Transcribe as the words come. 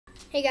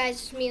Hey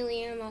guys, it's me,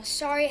 Liam.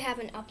 Sorry I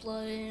haven't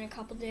uploaded in a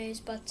couple days,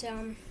 but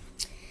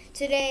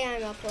today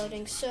I'm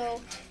uploading.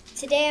 So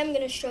today I'm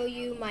gonna show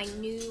you my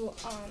new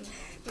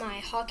my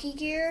hockey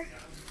gear.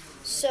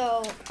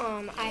 So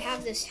I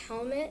have this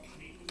helmet,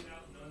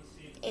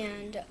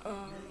 and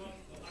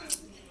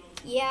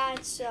yeah,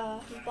 it's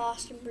a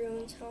Boston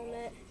Bruins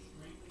helmet.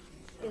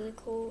 Really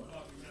cool.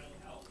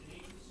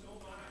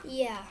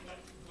 Yeah,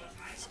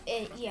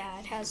 it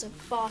has a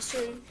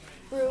Boston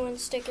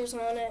Bruins stickers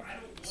on it.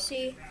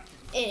 See?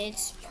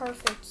 It's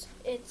perfect.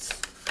 It's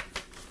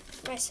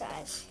my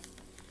size.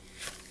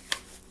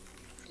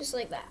 Just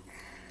like that.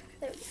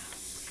 There we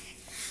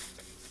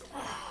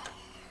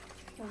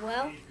go.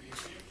 Well,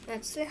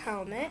 that's the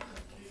helmet.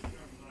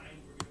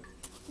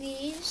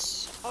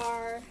 These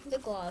are the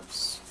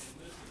gloves.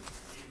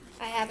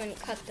 I haven't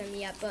cut them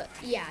yet, but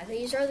yeah,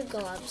 these are the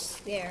gloves.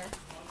 They're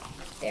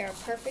a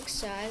perfect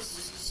size.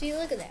 See,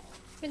 look at that.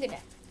 Look at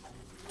that.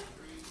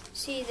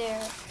 See,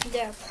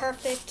 they're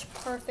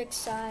perfect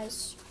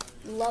size.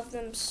 Love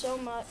them so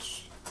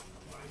much.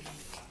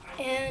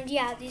 And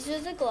yeah, these are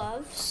the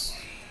gloves.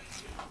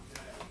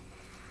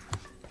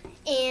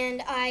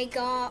 And I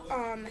got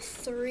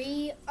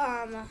 3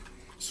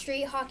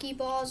 street hockey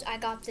balls. I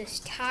got this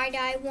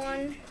tie-dye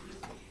one.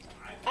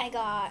 I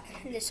got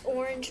this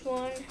orange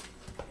one.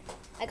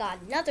 I got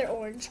another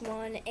orange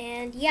one.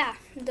 And yeah,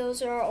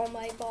 those are all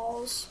my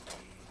balls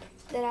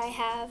that I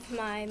have.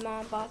 My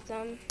mom bought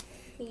them.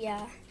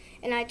 Yeah.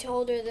 And I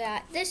told her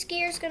that this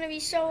gear is going to be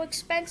so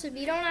expensive,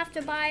 you don't have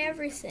to buy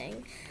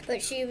everything. But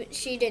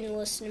she didn't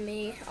listen to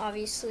me,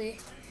 obviously.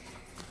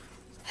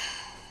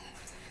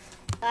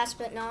 Last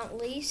but not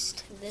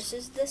least, this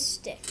is the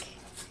stick.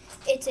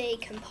 It's a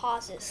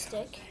composite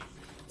stick.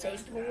 It's a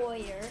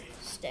Boyer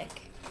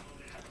stick.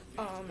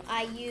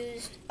 I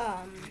used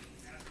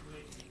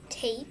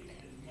tape,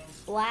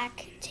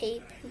 black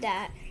tape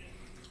that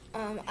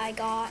I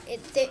got.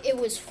 It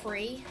was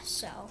free,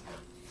 so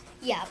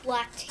yeah,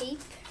 black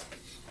tape.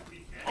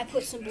 I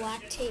put some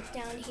black tape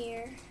down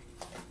here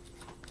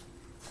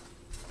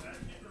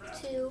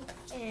too,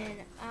 and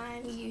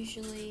I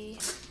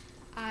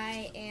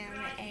am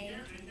a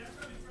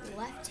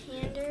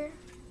left-hander.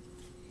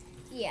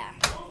 Yeah,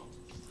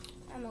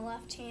 I'm a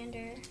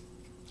left-hander.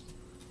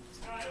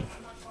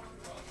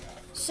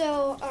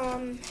 So,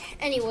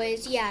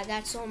 anyways, yeah,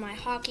 that's all my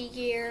hockey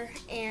gear,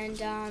 and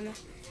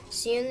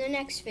see you in the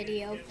next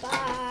video.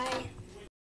 Bye!